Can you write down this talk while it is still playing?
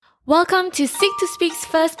Welcome to Seek to Speak's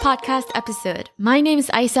first podcast episode. My name is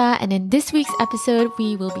Aisa, and in this week's episode,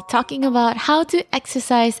 we will be talking about how to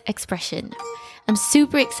exercise expression. I'm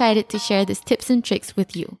super excited to share these tips and tricks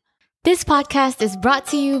with you. This podcast is brought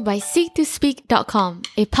to you by SeekToSpeak.com,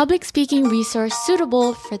 a public speaking resource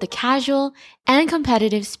suitable for the casual and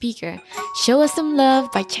competitive speaker. Show us some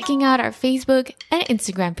love by checking out our Facebook and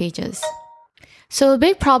Instagram pages. So a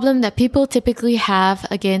big problem that people typically have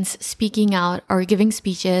against speaking out or giving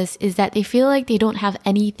speeches is that they feel like they don't have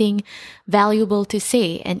anything valuable to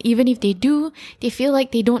say. And even if they do, they feel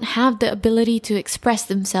like they don't have the ability to express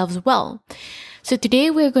themselves well. So today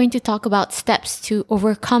we're going to talk about steps to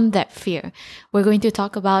overcome that fear. We're going to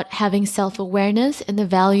talk about having self-awareness and the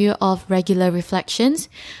value of regular reflections.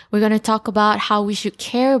 We're going to talk about how we should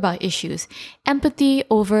care about issues, empathy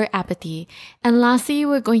over apathy. And lastly,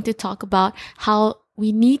 we're going to talk about how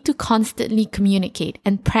we need to constantly communicate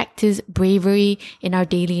and practice bravery in our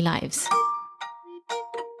daily lives.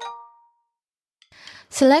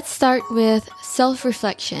 So let's start with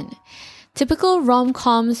self-reflection. Typical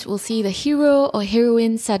rom-coms will see the hero or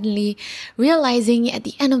heroine suddenly realizing at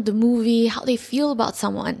the end of the movie how they feel about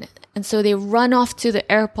someone. And so they run off to the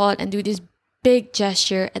airport and do this big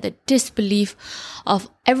gesture at the disbelief of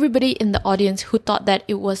everybody in the audience who thought that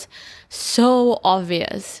it was so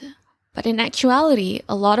obvious. But in actuality,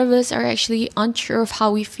 a lot of us are actually unsure of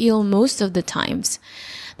how we feel most of the times.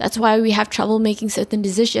 That's why we have trouble making certain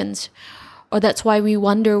decisions. Or that's why we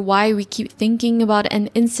wonder why we keep thinking about an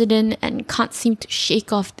incident and can't seem to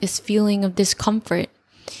shake off this feeling of discomfort.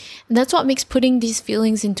 And that's what makes putting these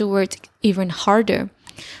feelings into words even harder.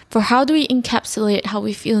 For how do we encapsulate how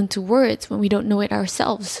we feel into words when we don't know it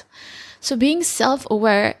ourselves? So being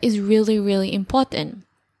self-aware is really, really important.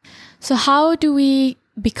 So how do we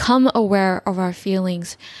become aware of our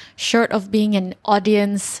feelings, short of being an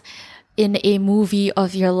audience in a movie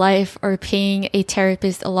of your life or paying a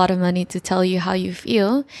therapist a lot of money to tell you how you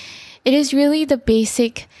feel? It is really the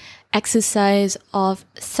basic exercise of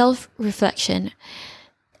self-reflection.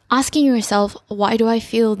 Asking yourself, why do I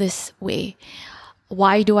feel this way?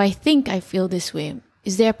 Why do I think I feel this way?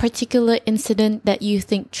 Is there a particular incident that you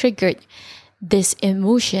think triggered this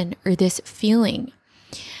emotion or this feeling?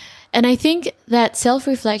 And I think that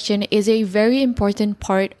self-reflection is a very important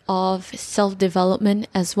part of self-development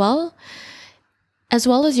as well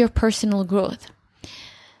as your personal growth.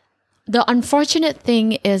 The unfortunate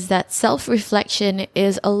thing is that self-reflection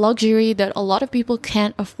is a luxury that a lot of people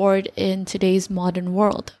can't afford in today's modern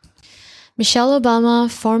world. Michelle Obama,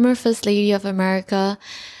 former First Lady of America,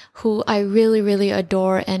 who I really, really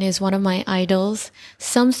adore and is one of my idols,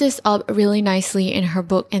 sums this up really nicely in her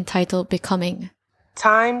book entitled Becoming.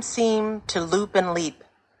 Time seemed to loop and leap,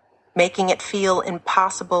 making it feel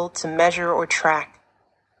impossible to measure or track.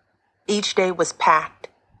 Each day was packed.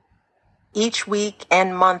 Each week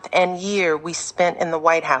and month and year we spent in the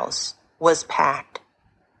White House was packed.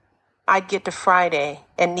 I'd get to Friday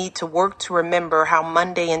and need to work to remember how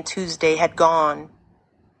Monday and Tuesday had gone.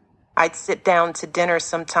 I'd sit down to dinner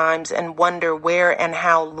sometimes and wonder where and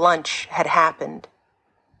how lunch had happened.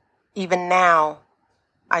 Even now,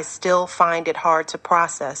 I still find it hard to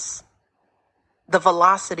process. The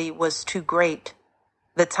velocity was too great,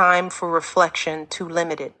 the time for reflection too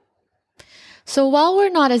limited. So while we're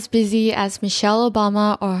not as busy as Michelle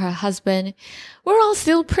Obama or her husband, we're all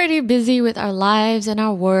still pretty busy with our lives and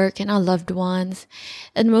our work and our loved ones.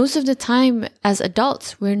 And most of the time, as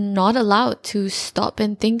adults, we're not allowed to stop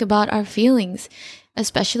and think about our feelings,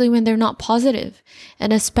 especially when they're not positive,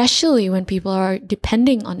 and especially when people are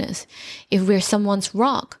depending on us. If we're someone's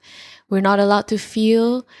rock, we're not allowed to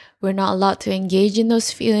feel, we're not allowed to engage in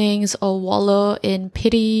those feelings or wallow in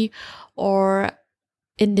pity or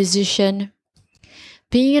indecision.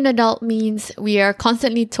 Being an adult means we are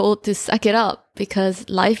constantly told to suck it up because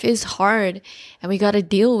life is hard and we got to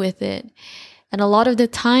deal with it. And a lot of the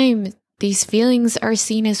time, these feelings are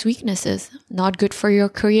seen as weaknesses, not good for your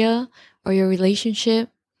career or your relationship.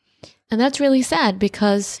 And that's really sad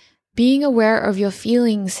because being aware of your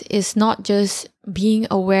feelings is not just being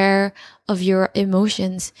aware of your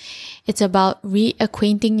emotions. It's about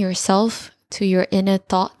reacquainting yourself to your inner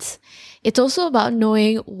thoughts. It's also about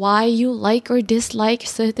knowing why you like or dislike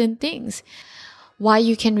certain things, why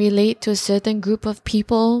you can relate to a certain group of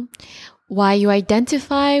people, why you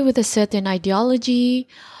identify with a certain ideology,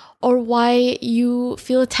 or why you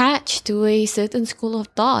feel attached to a certain school of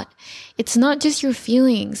thought. It's not just your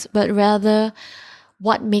feelings, but rather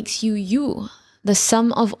what makes you you, the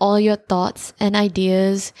sum of all your thoughts and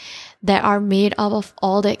ideas that are made up of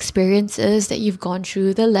all the experiences that you've gone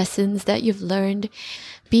through, the lessons that you've learned.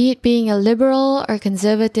 Be it being a liberal or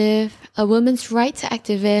conservative, a women's rights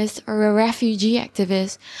activist or a refugee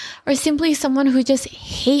activist, or simply someone who just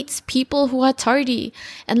hates people who are tardy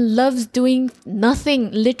and loves doing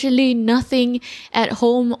nothing, literally nothing at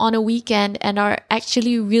home on a weekend and are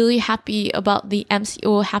actually really happy about the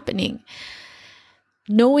MCO happening.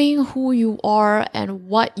 Knowing who you are and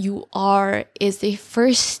what you are is the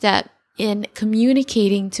first step in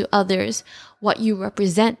communicating to others what you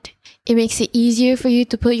represent. It makes it easier for you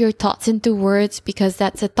to put your thoughts into words because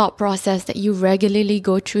that's a thought process that you regularly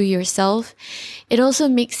go through yourself. It also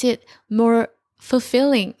makes it more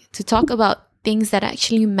fulfilling to talk about things that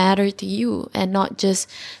actually matter to you and not just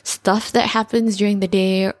stuff that happens during the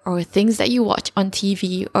day or things that you watch on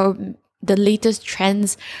TV or the latest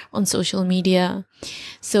trends on social media.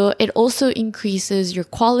 So it also increases your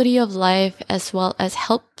quality of life as well as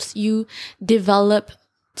helps you develop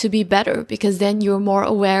to be better because then you're more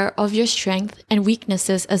aware of your strengths and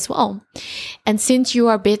weaknesses as well. And since you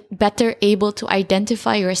are better able to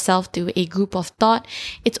identify yourself to a group of thought,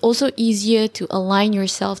 it's also easier to align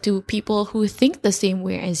yourself to people who think the same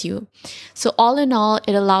way as you. So all in all,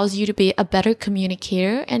 it allows you to be a better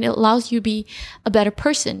communicator and it allows you to be a better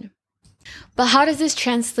person. But how does this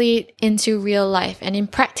translate into real life? And in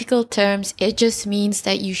practical terms, it just means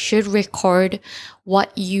that you should record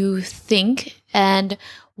what you think and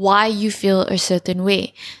why you feel a certain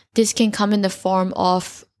way. This can come in the form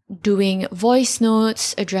of doing voice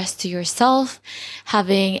notes addressed to yourself,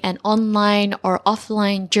 having an online or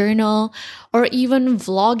offline journal, or even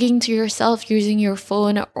vlogging to yourself using your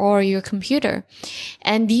phone or your computer.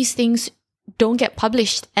 And these things don't get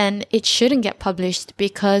published and it shouldn't get published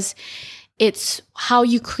because it's how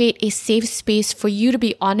you create a safe space for you to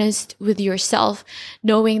be honest with yourself,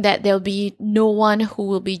 knowing that there'll be no one who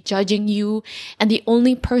will be judging you. And the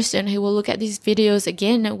only person who will look at these videos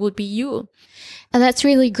again would be you. And that's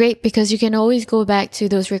really great because you can always go back to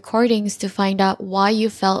those recordings to find out why you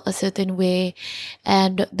felt a certain way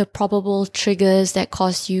and the probable triggers that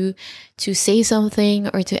caused you to say something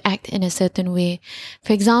or to act in a certain way.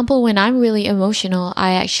 For example, when I'm really emotional,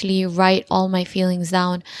 I actually write all my feelings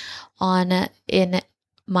down in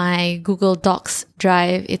my Google Docs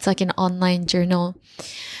drive. It's like an online journal.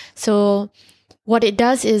 So what it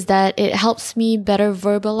does is that it helps me better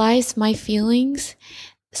verbalize my feelings.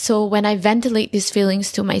 So when I ventilate these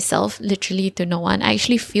feelings to myself, literally to no one, I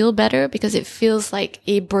actually feel better because it feels like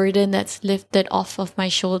a burden that's lifted off of my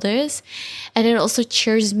shoulders. And it also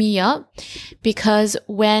cheers me up because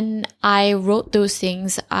when I wrote those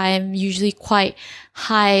things, I'm usually quite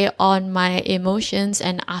high on my emotions.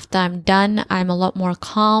 And after I'm done, I'm a lot more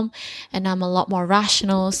calm and I'm a lot more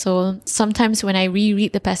rational. So sometimes when I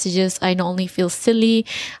reread the passages, I not only feel silly,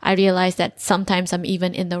 I realize that sometimes I'm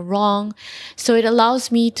even in the wrong. So it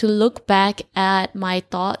allows me to look back at my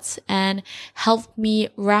thoughts and help me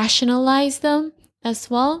rationalize them as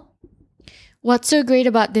well. What's so great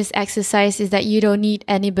about this exercise is that you don't need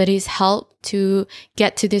anybody's help to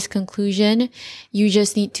get to this conclusion. You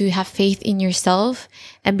just need to have faith in yourself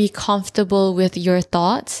and be comfortable with your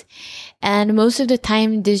thoughts. And most of the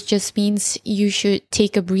time, this just means you should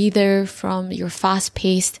take a breather from your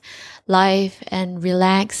fast-paced life and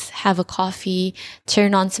relax, have a coffee,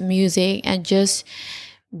 turn on some music, and just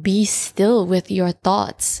be still with your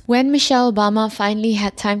thoughts. When Michelle Obama finally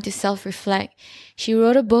had time to self-reflect, she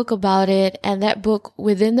wrote a book about it, and that book,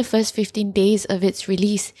 within the first 15 days of its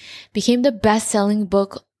release, became the best-selling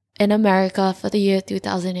book in America for the year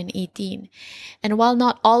 2018. And while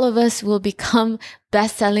not all of us will become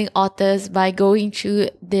best-selling authors by going through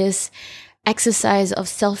this exercise of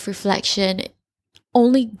self-reflection,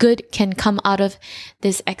 only good can come out of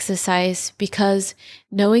this exercise because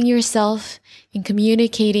knowing yourself and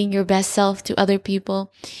communicating your best self to other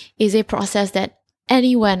people is a process that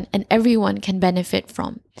anyone and everyone can benefit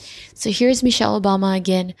from. So here's Michelle Obama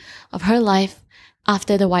again of her life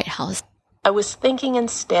after the White House. I was thinking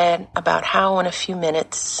instead about how in a few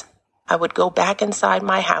minutes I would go back inside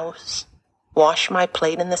my house, wash my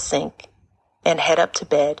plate in the sink, and head up to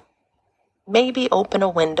bed. Maybe open a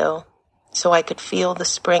window so I could feel the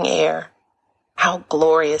spring air. How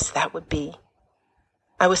glorious that would be.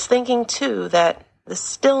 I was thinking, too, that the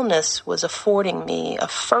stillness was affording me a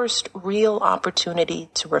first real opportunity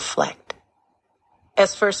to reflect.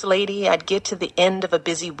 As First Lady, I'd get to the end of a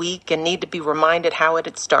busy week and need to be reminded how it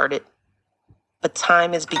had started. But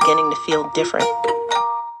time is beginning to feel different.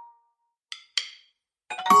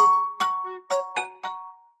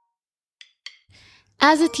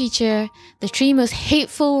 As a teacher, the 3 most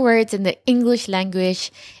hateful words in the English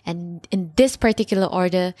language, and in this particular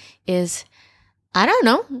order, is, I don't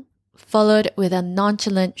know, followed with a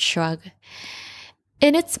nonchalant shrug.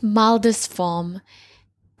 In its mildest form,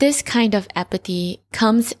 this kind of apathy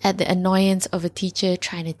comes at the annoyance of a teacher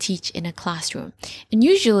trying to teach in a classroom, and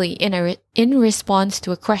usually in response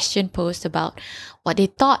to a question posed about what they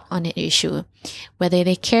thought on an issue, whether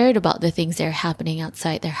they cared about the things that are happening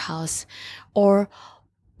outside their house, or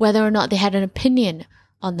whether or not they had an opinion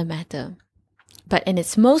on the matter. But in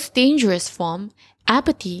its most dangerous form,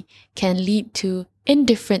 apathy can lead to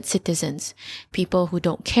indifferent citizens, people who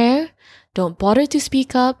don't care, don't bother to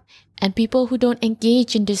speak up, and people who don't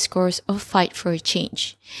engage in discourse or fight for a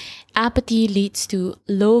change. Apathy leads to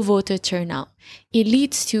low voter turnout. It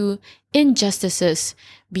leads to injustices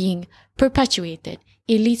being perpetuated.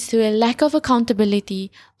 It leads to a lack of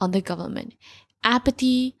accountability on the government.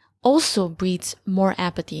 Apathy also breeds more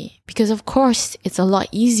apathy because, of course, it's a lot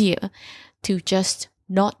easier to just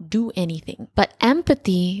not do anything. But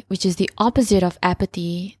empathy, which is the opposite of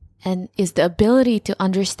apathy, and is the ability to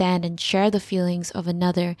understand and share the feelings of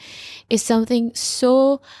another, is something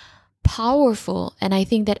so powerful. And I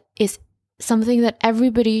think that is something that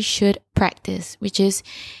everybody should practice, which is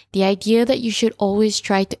the idea that you should always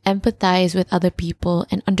try to empathize with other people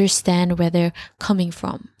and understand where they're coming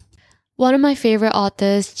from. One of my favorite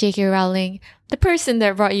authors, J.K. Rowling, the person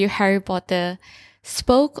that brought you Harry Potter,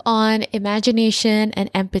 spoke on imagination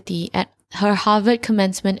and empathy at her Harvard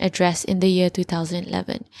commencement address in the year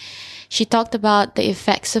 2011. She talked about the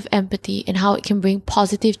effects of empathy and how it can bring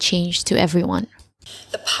positive change to everyone.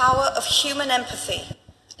 The power of human empathy,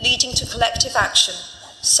 leading to collective action,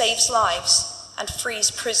 saves lives and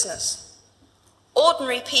frees prisoners.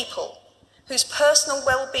 Ordinary people, whose personal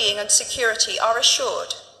well-being and security are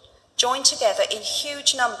assured, join together in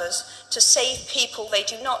huge numbers to save people they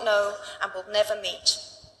do not know and will never meet.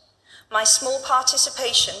 My small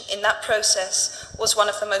participation in that process was one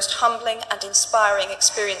of the most humbling and inspiring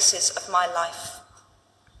experiences of my life.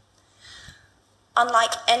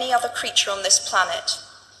 Unlike any other creature on this planet,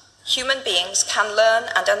 human beings can learn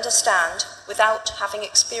and understand without having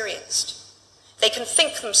experienced. They can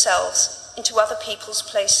think themselves into other people's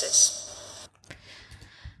places.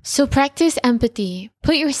 So practice empathy.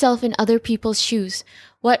 Put yourself in other people's shoes.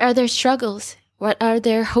 What are their struggles? What are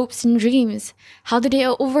their hopes and dreams? How do they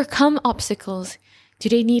overcome obstacles? Do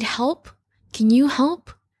they need help? Can you help?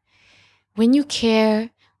 When you care,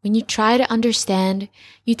 when you try to understand,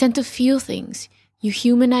 you tend to feel things. You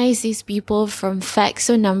humanize these people from facts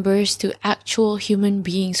or numbers to actual human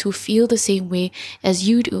beings who feel the same way as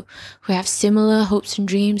you do, who have similar hopes and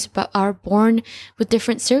dreams but are born with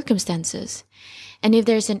different circumstances. And if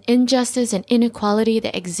there's an injustice and inequality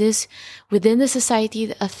that exists within the society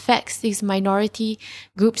that affects these minority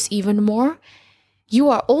groups even more, you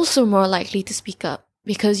are also more likely to speak up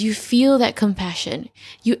because you feel that compassion.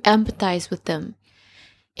 You empathize with them.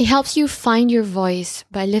 It helps you find your voice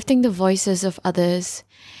by lifting the voices of others.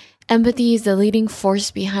 Empathy is the leading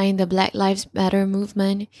force behind the Black Lives Matter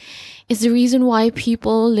movement. It's the reason why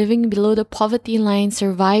people living below the poverty line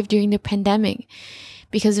survived during the pandemic,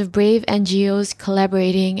 because of brave NGOs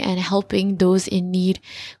collaborating and helping those in need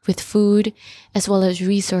with food as well as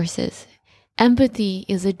resources. Empathy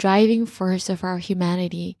is the driving force of our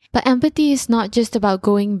humanity. But empathy is not just about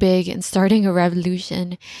going big and starting a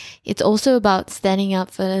revolution. It's also about standing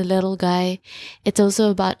up for the little guy. It's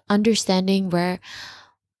also about understanding where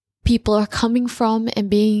people are coming from and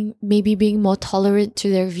being more tolerant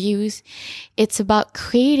to their views. It's about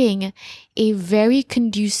creating a very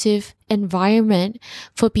conducive environment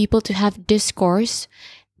for people to have discourse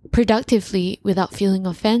productively without feeling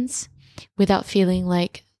offense, without feeling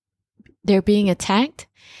like they're being attacked.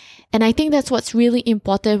 And I think that's what's really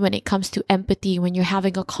important when it comes to empathy when you're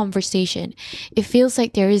having a conversation. It feels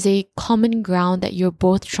like there is a common ground that you're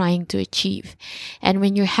both trying to achieve. And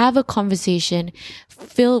when you have a conversation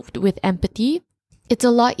filled with empathy, it's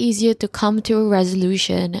a lot easier to come to a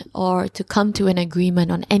resolution or to come to an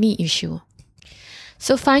agreement on any issue.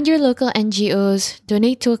 So find your local NGOs,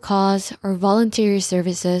 donate to a cause, or volunteer your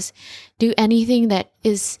services. Do anything that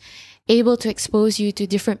is able to expose you to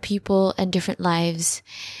different people and different lives.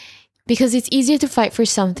 Because it's easier to fight for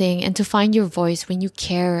something and to find your voice when you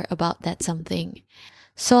care about that something.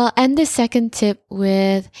 So I'll end this second tip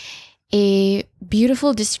with a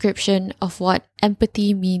beautiful description of what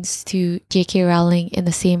empathy means to J.K. Rowling in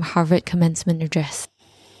the same Harvard commencement address.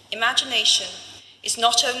 Imagination is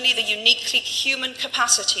not only the uniquely human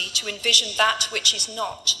capacity to envision that which is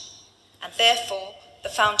not, and therefore the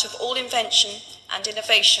fount of all invention and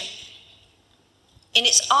innovation. In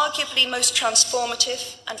its arguably most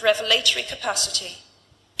transformative and revelatory capacity,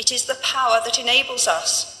 it is the power that enables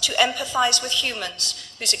us to empathize with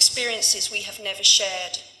humans whose experiences we have never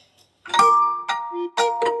shared.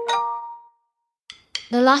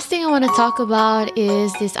 The last thing I want to talk about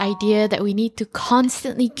is this idea that we need to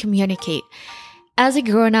constantly communicate. As a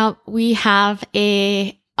grown-up, we have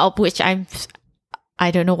I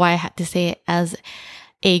don't know why I had to say it as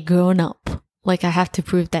a grown-up. Like I have to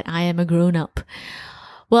prove that I am a grown-up.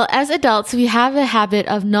 Well, as adults, we have a habit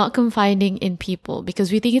of not confiding in people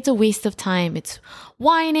because we think it's a waste of time. It's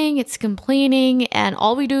whining, it's complaining, and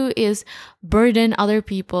all we do is burden other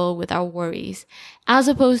people with our worries. As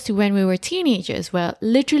opposed to when we were teenagers, where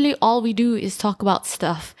literally all we do is talk about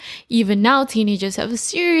stuff. Even now, teenagers have a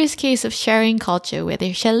serious case of sharing culture where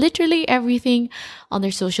they share literally everything on their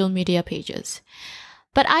social media pages.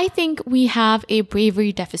 But I think we have a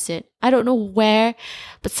bravery deficit. I don't know where,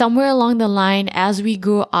 but somewhere along the line, as we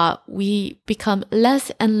grow up, we become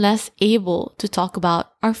less and less able to talk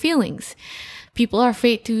about our feelings. People are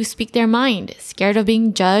afraid to speak their mind, scared of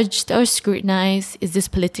being judged or scrutinized. Is this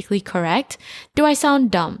politically correct? Do I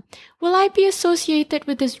sound dumb? Will I be associated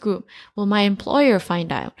with this group? Will my employer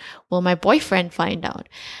find out? Will my boyfriend find out?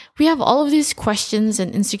 We have all of these questions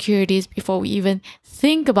and insecurities before we even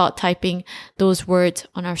think about typing those words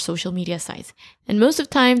on our social media sites. And most of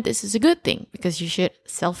the time, this is a good thing because you should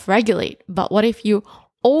self-regulate. But what if you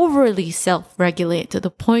overly self-regulate to the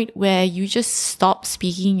point where you just stop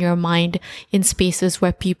speaking your mind in spaces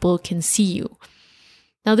where people can see you?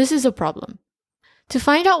 Now, this is a problem. To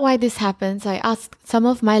find out why this happens, I asked some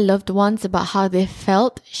of my loved ones about how they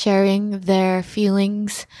felt sharing their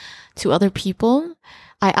feelings to other people.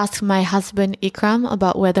 I asked my husband Ikram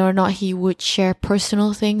about whether or not he would share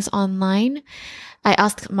personal things online. I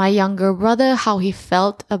asked my younger brother how he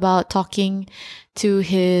felt about talking to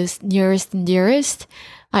his nearest and dearest.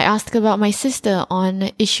 I asked about my sister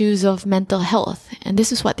on issues of mental health, and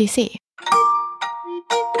this is what they say.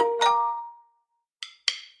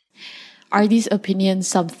 Are these opinions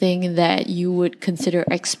something that you would consider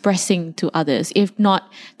expressing to others, if not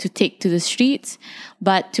to take to the streets,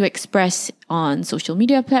 but to express on social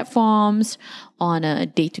media platforms, on a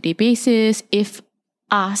day-to-day basis, if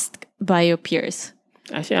asked by your peers?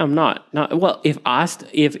 Actually, I'm not. Well, if asked,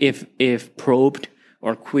 if probed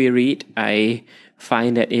or queried, I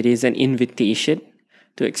find that it is an invitation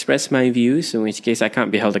to express my views, in which case I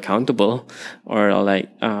can't be held accountable, or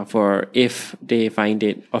for if they find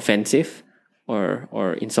it offensive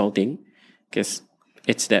or insulting, because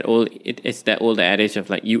it's that old adage of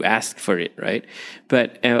like, you asked for it, right?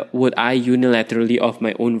 But would I unilaterally of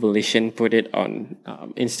my own volition put it on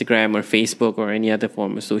Instagram or Facebook or any other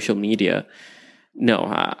form of social media? No,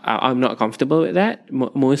 I'm not comfortable with that.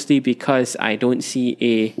 Mostly because I don't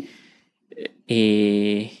see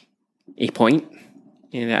a point.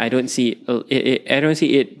 And I don't see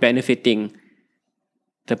it benefiting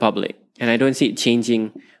the public, and I don't see it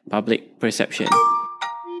changing public perception.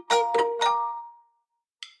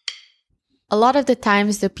 A lot of the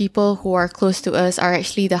times, the people who are close to us are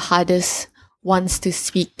actually the hardest ones to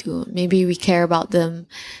speak to. Maybe we care about them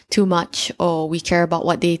too much, or we care about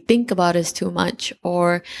what they think about us too much,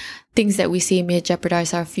 or things that we say may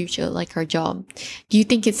jeopardize our future, like our job. Do you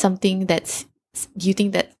think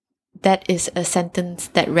that is a sentence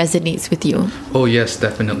that resonates with you? Oh, yes,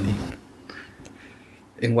 definitely.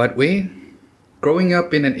 In what way? Growing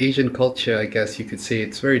up in an Asian culture, I guess you could say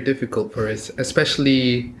it's very difficult for us,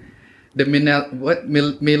 especially the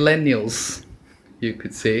millennials, you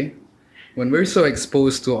could say. When we're so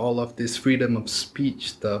exposed to all of this freedom of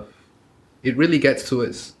speech stuff, it really gets to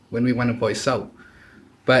us when we want to voice out.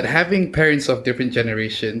 But having parents of different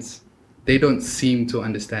generations, they don't seem to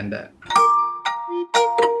understand that.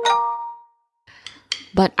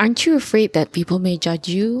 But aren't you afraid that people may judge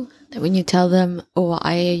you? That when you tell them, oh,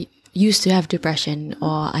 I used to have depression,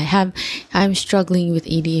 or I'm struggling with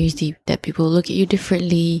ADHD, that people look at you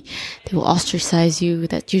differently, they will ostracize you.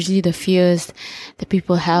 That's usually the fears that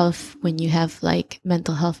people have when you have like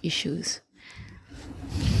mental health issues.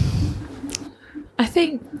 I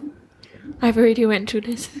think I've already went through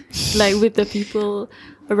this, like with the people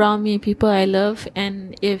around me, people I love,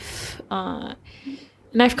 and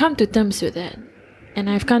I've come to terms with that. And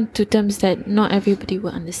I've come to terms that not everybody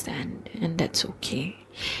will understand, and that's okay.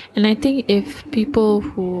 And I think if people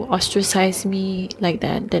who ostracize me like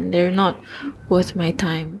that, then they're not worth my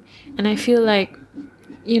time. And I feel like,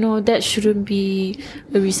 that shouldn't be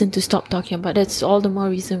a reason to stop talking about it. That's all the more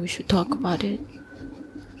reason we should talk about it.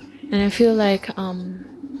 And I feel like I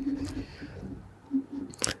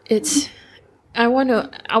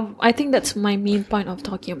think that's my main point of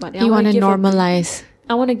talking about it. You want to normalize.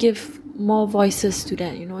 I want to give more voices to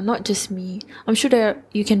that, not just me. I'm sure that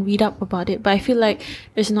you can read up about it, but I feel like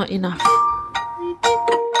there's not enough.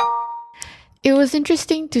 It was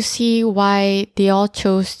interesting to see why they all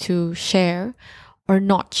chose to share or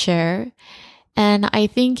not share. And I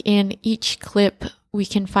think in each clip, we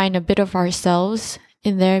can find a bit of ourselves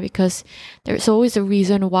in there, because there's always a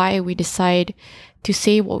reason why we decide to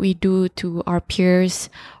say what we do to our peers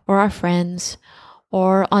or our friends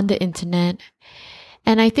or on the internet.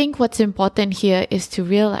 And I think what's important here is to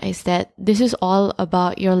realize that this is all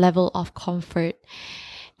about your level of comfort.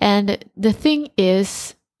 And the thing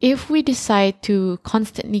is, if we decide to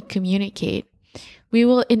constantly communicate, we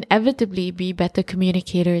will inevitably be better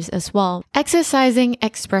communicators as well. Exercising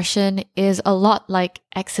expression is a lot like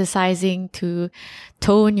exercising to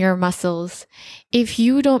tone your muscles. If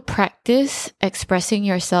you don't practice expressing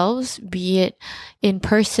yourselves, be it in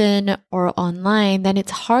person or online, then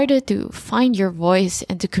it's harder to find your voice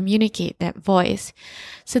and to communicate that voice.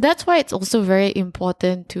 So that's why it's also very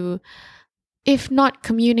important to, if not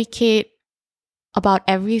communicate about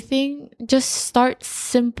everything, just start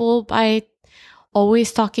simple by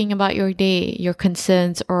always talking about your day, your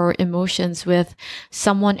concerns or emotions with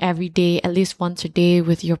someone every day, at least once a day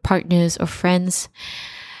with your partners or friends.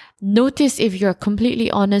 Notice if you're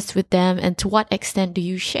completely honest with them and to what extent do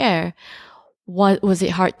you share. What was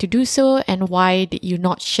it hard to do so, and why did you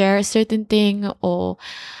not share a certain thing, or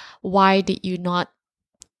why did you not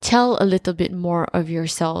tell a little bit more of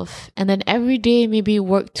yourself? And then every day maybe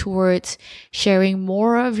work towards sharing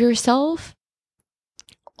more of yourself,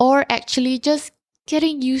 or actually just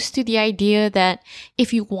getting used to the idea that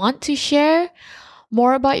if you want to share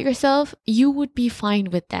more about yourself, you would be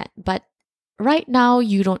fine with that. But right now,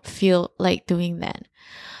 you don't feel like doing that.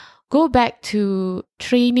 Go back to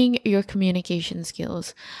training your communication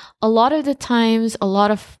skills. A lot of the times, a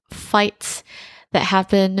lot of fights that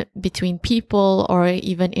happen between people or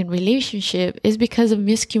even in relationship is because of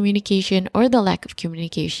miscommunication or the lack of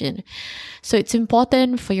communication. So it's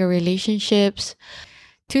important for your relationships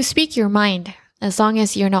to speak your mind, as long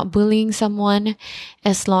as you're not bullying someone,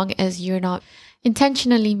 as long as you're not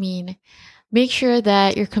intentionally mean. Make sure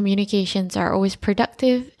that your communications are always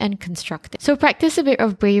productive and constructive. So practice a bit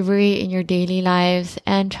of bravery in your daily lives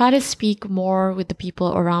and try to speak more with the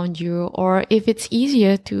people around you, or if it's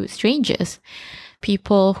easier, to strangers,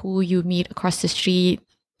 people who you meet across the street.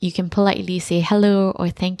 You can politely say hello or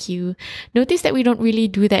thank you. Notice that we don't really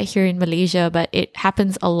do that here in Malaysia, but it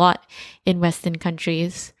happens a lot in Western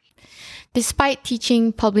countries. Despite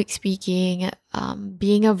teaching public speaking,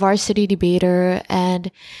 being a varsity debater, and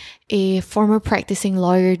a former practicing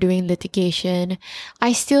lawyer doing litigation,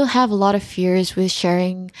 I still have a lot of fears with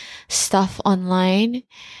sharing stuff online.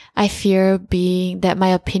 I fear that my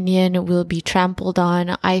opinion will be trampled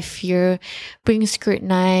on. I fear being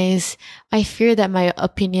scrutinized. I fear that my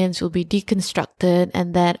opinions will be deconstructed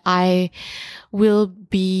and that I will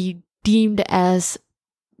be deemed as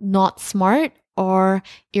not smart or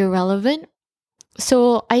irrelevant.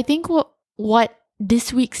 So I think what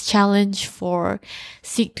this week's challenge for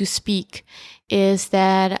Seek to Speak is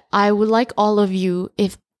that I would like all of you,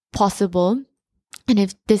 if possible, and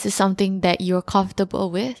if this is something that you're comfortable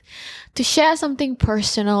with, to share something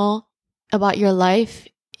personal about your life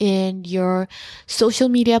in your social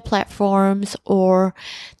media platforms or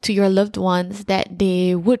to your loved ones that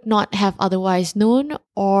they would not have otherwise known,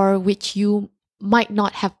 or which you might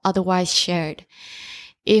not have otherwise shared.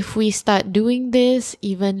 If we start doing this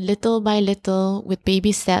even little by little with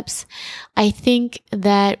baby steps, I think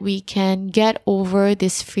that we can get over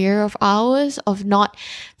this fear of ours of not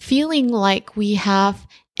feeling like we have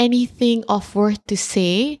anything of worth to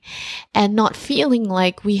say and not feeling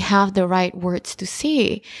like we have the right words to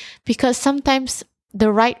say. Because sometimes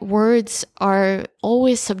the right words are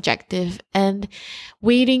always subjective, and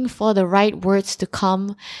waiting for the right words to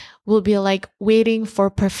come will be like waiting for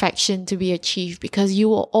perfection to be achieved, because you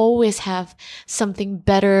will always have something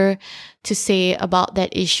better to say about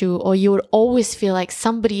that issue, or you would always feel like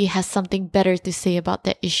somebody has something better to say about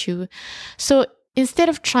that issue. So instead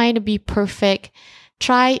of trying to be perfect,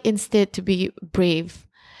 try instead to be brave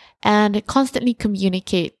and constantly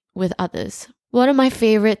communicate with others. One of my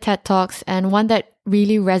favorite TED Talks, and one that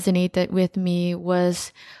really resonated with me,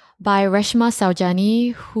 was by Reshma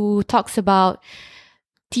Saujani, who talks about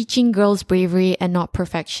teaching girls bravery and not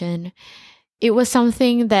perfection. It was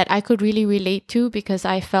something that I could really relate to, because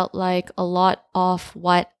I felt like a lot of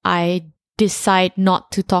what I decide not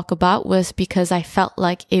to talk about was because I felt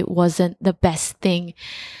like it wasn't the best thing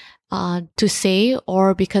to say,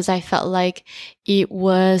 or because I felt like it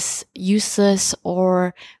was useless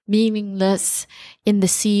or meaningless in the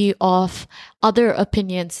sea of other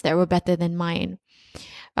opinions that were better than mine.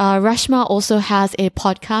 Rashma also has a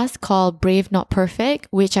podcast called Brave Not Perfect,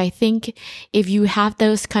 which I think if you have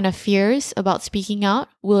those kind of fears about speaking out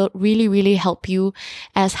will really, really help you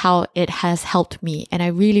as how it has helped me. And I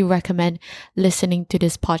really recommend listening to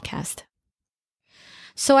this podcast.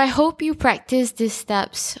 So I hope you practice these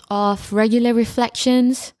steps of regular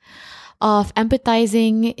reflections, of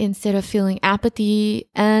empathizing instead of feeling apathy,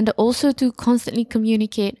 and also to constantly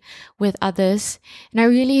communicate with others. And I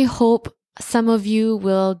really hope some of you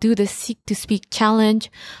will do the Seek to Speak challenge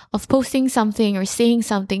of posting something or saying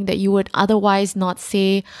something that you would otherwise not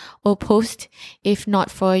say or post if not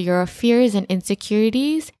for your fears and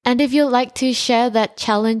insecurities. And if you'd like to share that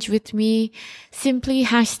challenge with me, simply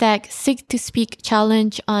hashtag Seek to Speak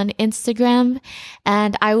challenge on Instagram,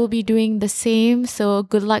 and I will be doing the same. So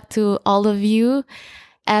good luck to all of you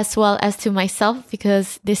as well as to myself,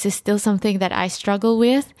 because this is still something that I struggle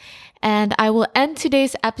with. And I will end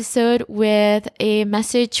today's episode with a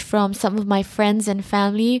message from some of my friends and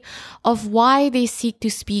family of why they seek to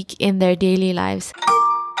speak in their daily lives.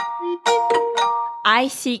 I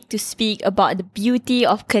seek to speak about the beauty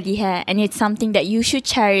of curly hair, and it's something that you should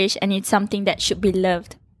cherish, and it's something that should be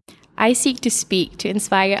loved. I seek to speak to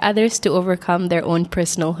inspire others to overcome their own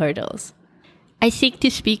personal hurdles. I seek to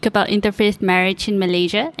speak about interfaith marriage in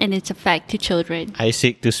Malaysia and its effect to children. I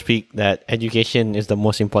seek to speak that education is the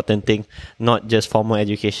most important thing, not just formal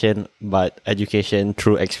education, but education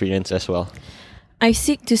through experience as well. I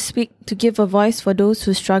seek to speak to give a voice for those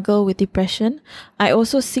who struggle with depression. I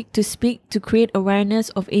also seek to speak to create awareness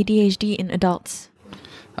of ADHD in adults.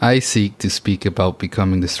 I seek to speak about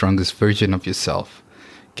becoming the strongest version of yourself,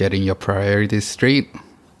 getting your priorities straight,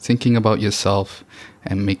 thinking about yourself,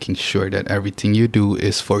 and making sure that everything you do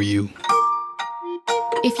is for you.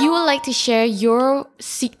 If you would like to share your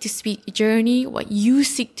Seek to Speak journey, what you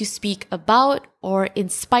seek to speak about or in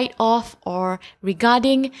spite of or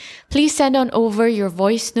regarding, please send on over your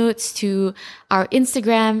voice notes to our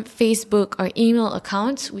Instagram, Facebook, or email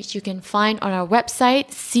accounts, which you can find on our website,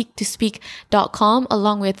 seektospeak.com,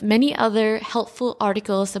 along with many other helpful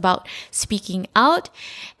articles about speaking out.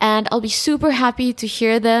 And I'll be super happy to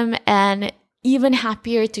hear them and even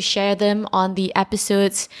happier to share them on the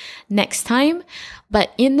episodes next time.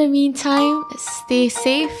 But in the meantime, stay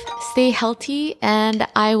safe, stay healthy, and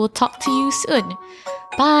I will talk to you soon.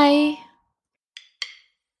 Bye!